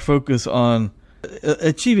more of our focus on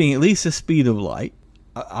achieving at least the speed of light,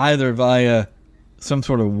 either via some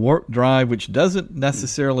sort of warp drive, which doesn't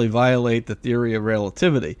necessarily violate the theory of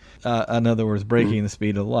relativity. In other words, breaking the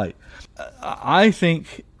speed of light. I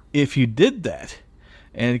think if you did that,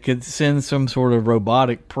 and it could send some sort of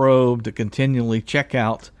robotic probe to continually check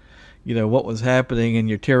out, what was happening in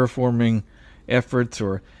your terraforming efforts,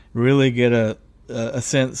 or really get a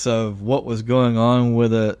sense of what was going on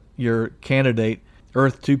with your candidate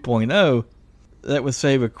Earth 2.0, that would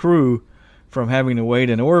save a crew from having to wait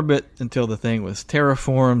in orbit until the thing was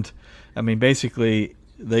terraformed. I mean, basically,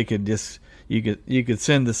 they could you could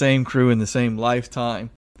send the same crew in the same lifetime.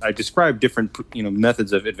 I described different,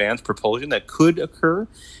 methods of advanced propulsion that could occur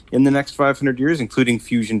in the next 500 years, including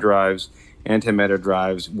fusion drives, antimatter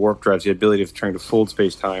drives, warp drives, the ability of trying to fold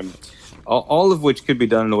space-time, all of which could be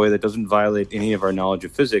done in a way that doesn't violate any of our knowledge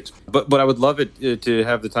of physics. But I would love it to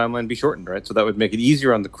have the timeline be shortened, right? So that would make it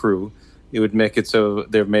easier on the crew. It would make it so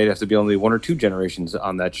there may have to be only 1 or 2 generations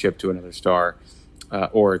on that ship to another star.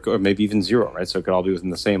 Or maybe even 0, right? So it could all be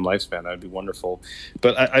within the same lifespan. That would be wonderful.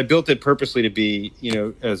 But I built it purposely to be,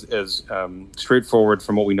 as straightforward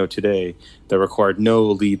from what we know today, that required no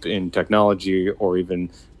leap in technology or even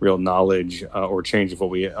real knowledge or change of what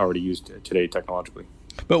we already use today technologically.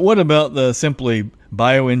 But what about the simply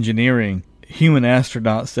bioengineering human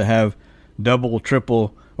astronauts to have double,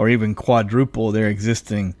 triple, or even quadruple their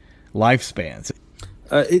existing lifespans?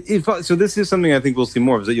 So this is something I think we'll see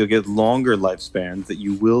more of, is that you'll get longer lifespans, that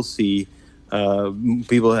you will see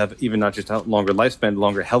people have even not just longer lifespan,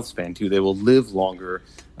 longer health span too. They will live longer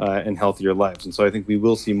and healthier lives. And so I think we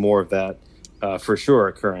will see more of that for sure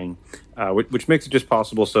occurring, which makes it just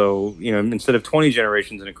possible. So, instead of 20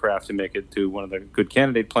 generations in a craft to make it to one of the good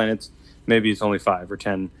candidate planets, maybe it's only 5 or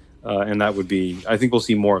 10. And that would be, I think we'll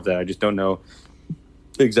see more of that. I just don't know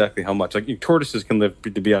exactly how much. Like tortoises can live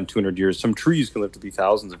to be on 200 years. Some trees can live to be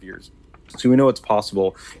thousands of years. So we know it's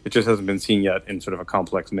possible. It just hasn't been seen yet in sort of a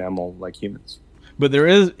complex mammal like humans. But there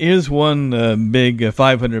is one big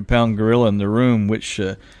 500-pound gorilla in the room, which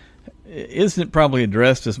isn't probably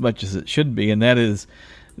addressed as much as it should be, and that is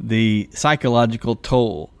the psychological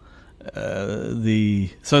toll,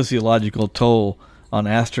 the sociological toll on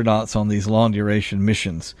astronauts on these long-duration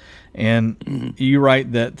missions. And you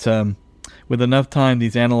write that with enough time,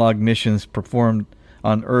 these analog missions performed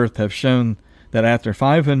on Earth have shown that after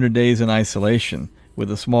 500 days in isolation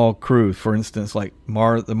with a small crew, for instance, like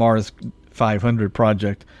the Mars 500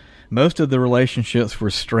 project, most of the relationships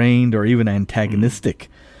were strained or even antagonistic.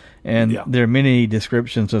 And there are many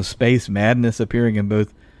descriptions of space madness appearing in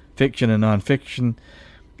both fiction and nonfiction.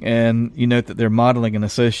 And you note that their modeling and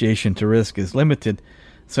association to risk is limited.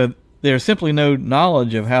 So there's simply no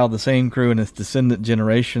knowledge of how the same crew and its descendant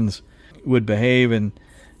generations would behave, and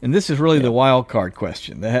this is really the wild card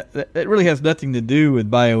question. That really has nothing to do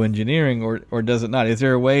with bioengineering, or does it not? Is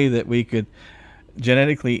there a way that we could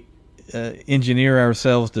genetically engineer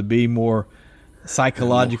ourselves to be more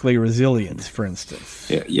psychologically resilient, for instance?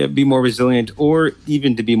 Be more resilient, or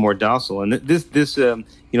even to be more docile. And this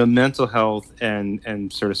mental health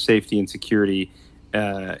and sort of safety and security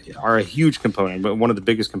are a huge component, but one of the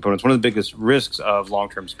biggest components, one of the biggest risks of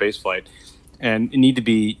long-term spaceflight. And need to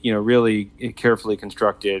be, really carefully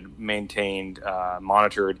constructed, maintained,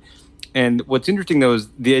 monitored. And what's interesting, though, is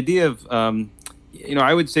the idea of,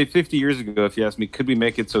 I would say 50 years ago, if you asked me, could we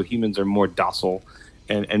make it so humans are more docile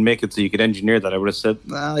and make it so you could engineer that? I would have said,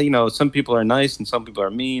 some people are nice and some people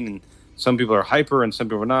are mean and some people are hyper and some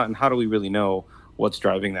people are not. And how do we really know what's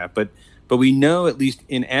driving that? But we know, at least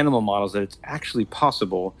in animal models, that it's actually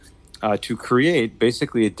possible to create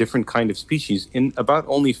basically a different kind of species in about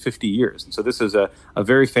only 50 years. And so this is a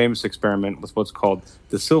very famous experiment with what's called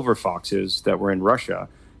the silver foxes that were in Russia,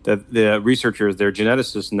 that the researchers, their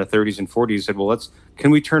geneticists in the 30s and 40s said, well, can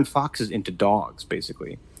we turn foxes into dogs,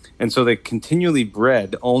 basically? And so they continually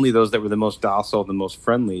bred only those that were the most docile, the most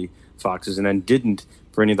friendly foxes, and then didn't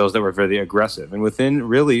for any of those that were very aggressive. And within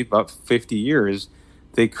really about 50 years,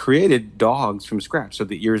 they created dogs from scratch. So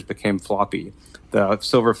the ears became floppy. The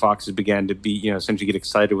silver foxes began to be, essentially get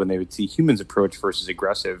excited when they would see humans approach versus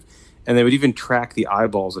aggressive. And they would even track the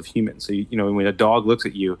eyeballs of humans. So, when a dog looks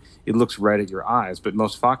at you, it looks right at your eyes. But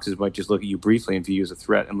most foxes might just look at you briefly and view you as a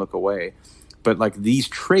threat and look away. But like these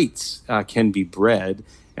traits can be bred.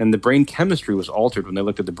 And the brain chemistry was altered when they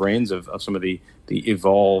looked at the brains of some of the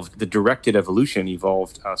directed evolution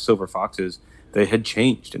evolved silver foxes. They had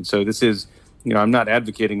changed. And so this is, I'm not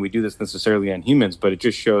advocating we do this necessarily on humans, but it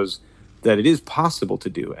just shows that it is possible to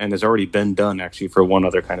do and has already been done actually for one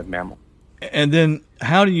other kind of mammal. And then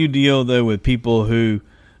how do you deal, though, with people who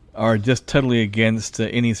are just totally against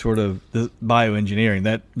any sort of bioengineering,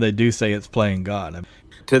 that they do say it's playing God?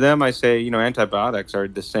 To them, I say, antibiotics are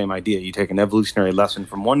the same idea. You take an evolutionary lesson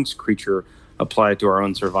from one creature, apply it to our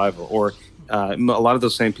own survival. Or a lot of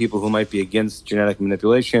those same people who might be against genetic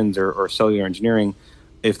manipulations or cellular engineering,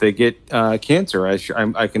 if they get cancer,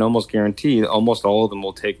 I can almost guarantee almost all of them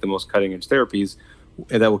will take the most cutting-edge therapies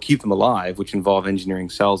that will keep them alive, which involve engineering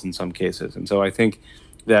cells in some cases. And so I think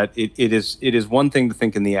that it is one thing to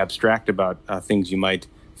think in the abstract about things you might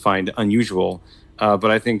find unusual,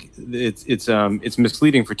 but I think it's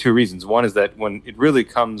misleading for two reasons. One is that when it really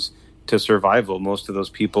comes to survival, most of those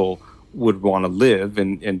people would want to live,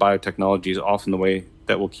 and biotechnology is often the way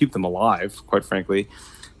that will keep them alive, quite frankly.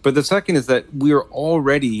 But the second is that we are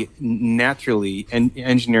already naturally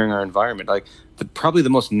engineering our environment. Like probably the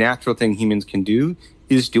most natural thing humans can do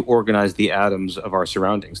is to organize the atoms of our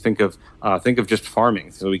surroundings. Think of just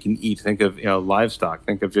farming, so we can eat. Think of livestock.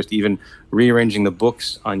 Think of just even rearranging the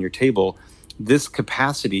books on your table. This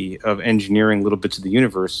capacity of engineering little bits of the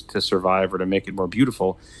universe to survive or to make it more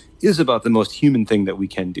beautiful is about the most human thing that we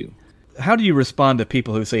can do. How do you respond to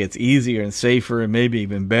people who say it's easier and safer and maybe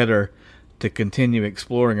even better to continue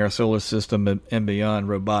exploring our solar system and beyond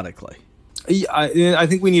robotically? I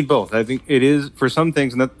think we need both. I think it is for some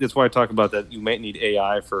things, and that's why I talk about that. You might need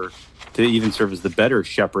AI to even serve as the better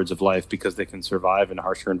shepherds of life because they can survive in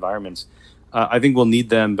harsher environments. I think we'll need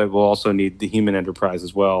them, but we'll also need the human enterprise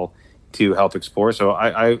as well to help explore. So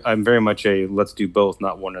I'm very much a let's do both,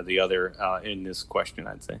 not one or the other in this question,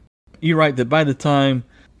 I'd say. You're right that by the time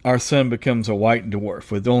our sun becomes a white dwarf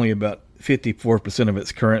with only about 54% of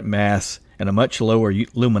its current mass and a much lower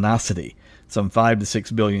luminosity, some 5 to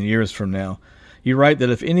 6 billion years from now, you're right that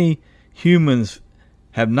if any humans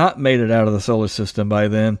have not made it out of the solar system by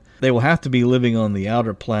then, they will have to be living on the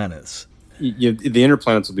outer planets. The inner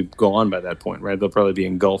planets will be gone by that point, right? They'll probably be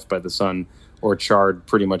engulfed by the sun or charred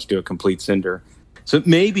pretty much to a complete cinder. So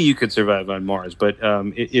maybe you could survive on Mars, but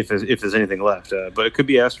if there's anything left. But it could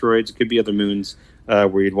be asteroids, it could be other moons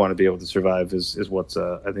where you'd want to be able to survive is what's,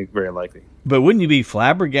 I think, very likely. But wouldn't you be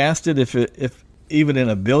flabbergasted if even in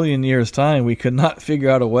a billion years' time we could not figure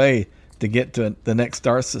out a way to get to the next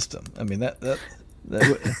star system? I mean, that would...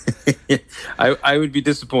 I would be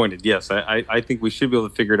disappointed, yes. I think we should be able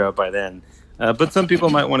to figure it out by then. But some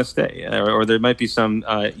people might want to stay, or there might be some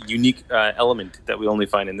unique element that we only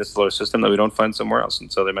find in this solar system that we don't find somewhere else.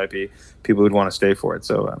 And so there might be people who'd want to stay for it.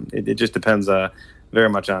 So it just depends very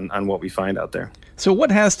much on what we find out there. So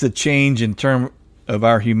what has to change in terms of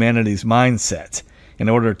our humanity's mindset in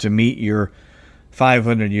order to meet your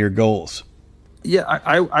 500-year goals? Yeah,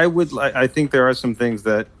 I think there are some things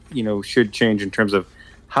that, should change in terms of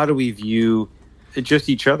how do we view just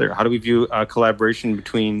each other? How do we view collaboration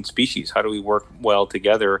between species? How do we work well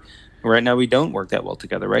together? Right now, we don't work that well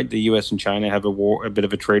together, right? The U.S. and China have a bit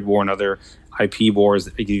of a trade war and other IP wars.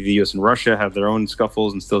 The U.S. and Russia have their own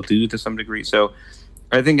scuffles and still do to some degree. So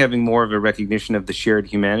I think having more of a recognition of the shared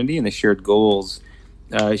humanity and the shared goals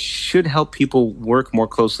should help people work more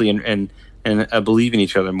closely and believe in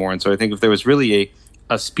each other more. And so I think if there was really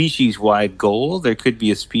a species-wide goal, there could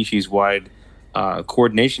be a species-wide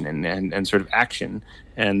coordination and sort of action.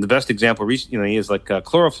 And the best example recently is like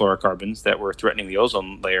chlorofluorocarbons that were threatening the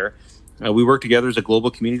ozone layer. We work together as a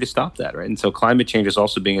global community to stop that, right? And so climate change is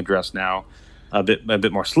also being addressed now a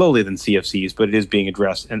bit more slowly than CFCs, but it is being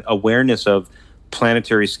addressed. And awareness of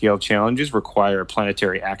planetary scale challenges require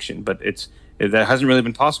planetary action, but that hasn't really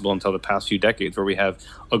been possible until the past few decades, where we have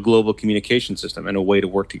a global communication system and a way to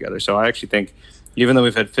work together. So I actually think, even though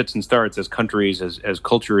we've had fits and starts as countries, as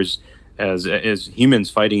cultures, as humans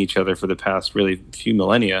fighting each other for the past really few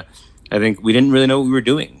millennia, I think we didn't really know what we were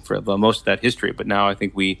doing for most of that history, but now I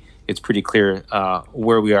think it's pretty clear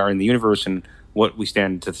where we are in the universe and what we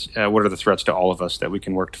stand to. What are the threats to all of us that we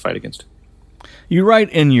can work to fight against? You write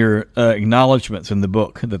in your acknowledgments in the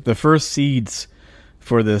book that the first seeds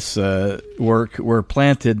for this work were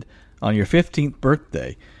planted on your 15th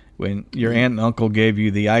birthday when your aunt and uncle gave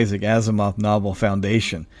you the Isaac Asimov novel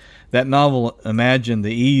Foundation. That novel imagined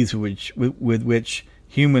the ease with which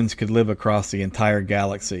humans could live across the entire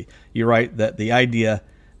galaxy. You write that the idea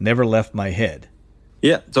never left my head.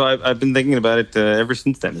 Yeah, so I've been thinking about it ever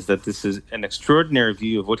since then, is that this is an extraordinary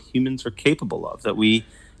view of what humans are capable of, that we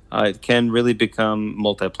can really become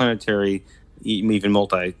multiplanetary, even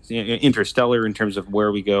interstellar in terms of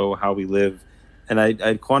where we go, how we live. And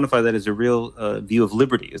I'd quantify that as a real view of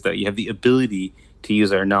liberty, is that you have the ability to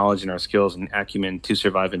use our knowledge and our skills and acumen to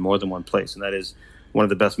survive in more than one place. And that is one of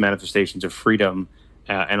the best manifestations of freedom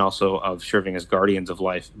and also of serving as guardians of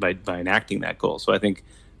life by enacting that goal. So I think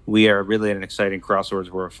we are really at an exciting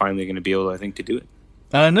crossroads where we're finally going to be able, I think, to do it.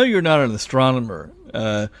 I know you're not an astronomer,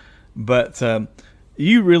 but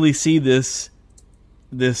you really see this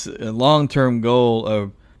long-term goal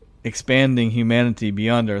of expanding humanity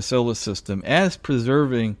beyond our solar system as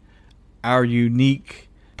preserving our unique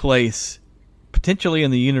place, potentially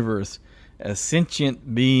in the universe, as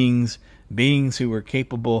sentient beings who are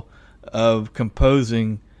capable of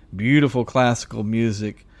composing beautiful classical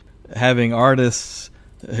music, having artists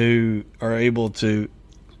who are able to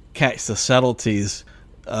catch the subtleties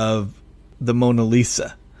of the Mona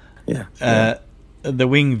Lisa, the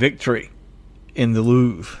Winged Victory in the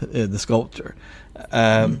Louvre, the sculpture,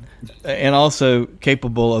 and also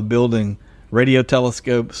capable of building radio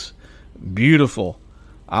telescopes, beautiful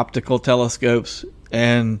optical telescopes,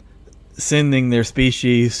 and sending their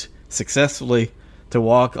species successfully to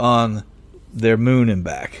walk on their moon and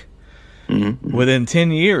back within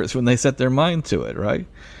 10 years when they set their mind to it, right?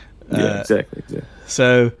 Yeah, exactly.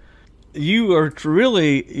 So you are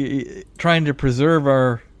really trying to preserve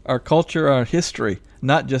our culture, our history,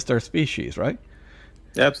 not just our species, right?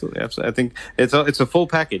 Absolutely. I think it's a full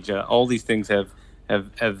package. All these things have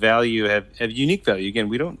value, have unique value. Again,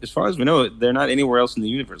 we don't, as far as we know, they're not anywhere else in the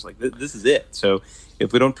universe. Like this is it. So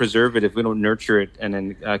if we don't preserve it, if we don't nurture it, and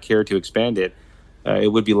then care to expand it,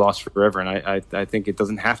 it would be lost forever. And I think it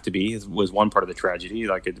doesn't have to be. It was one part of the tragedy.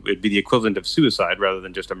 Like it would be the equivalent of suicide rather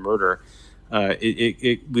than just a murder.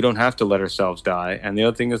 We don't have to let ourselves die. And the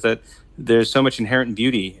other thing is that there's so much inherent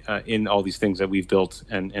beauty in all these things that we've built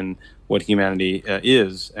and what humanity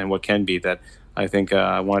is and what can be, that I think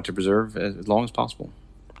I want to preserve as long as possible.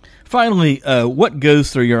 Finally, what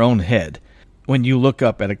goes through your own head when you look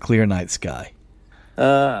up at a clear night sky?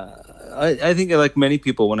 I think, like many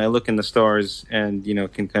people, when I look in the stars and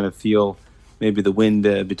can kind of feel maybe the wind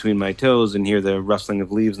between my toes and hear the rustling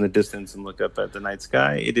of leaves in the distance and look up at the night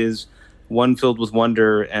sky, it is one filled with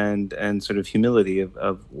wonder and sort of humility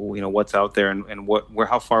of what's out there and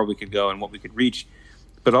how far we could go and what we could reach,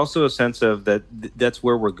 but also a sense of that's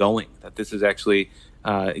where we're going. That this is actually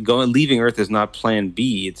leaving Earth is not Plan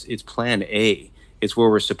B; it's Plan A. It's where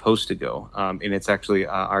we're supposed to go, and it's actually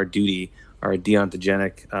our duty, our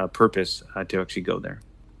deontogenic purpose to actually go there.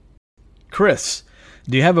 Chris,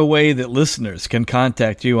 do you have a way that listeners can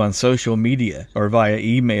contact you on social media or via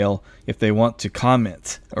email if they want to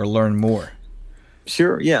comment or learn more?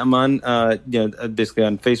 Sure. Yeah, I'm on basically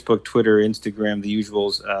on Facebook, Twitter, Instagram, the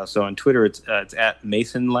usuals. So on Twitter, it's at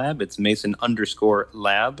Mason Lab. It's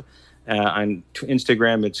Mason_lab. On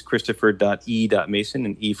Instagram, it's Christopher.e.Mason,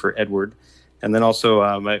 and E for Edward. And then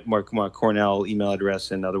also my Cornell email address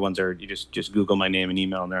and other ones are, you just Google my name and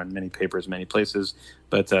email, and they're on many papers, many places.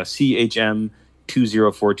 But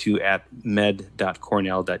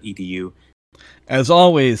chm2042@med.cornell.edu. As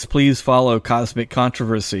always, please follow Cosmic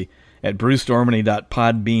Controversy at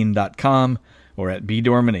brucedormany.podbean.com or at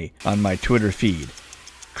bdormany on my Twitter feed.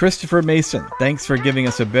 Christopher Mason, thanks for giving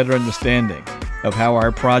us a better understanding of how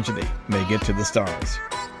our progeny may get to the stars.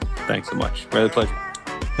 Thanks so much. Really a pleasure.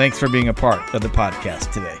 Thanks for being a part of the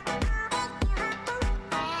podcast today.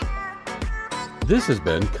 This has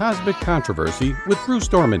been Cosmic Controversy with Bruce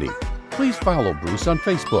Dormany. Please follow Bruce on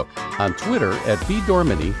Facebook, on Twitter at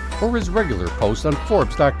bdormany, or his regular posts on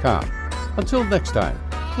Forbes.com. Until next time,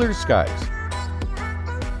 clear skies.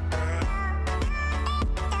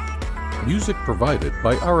 Music provided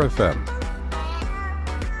by RFM.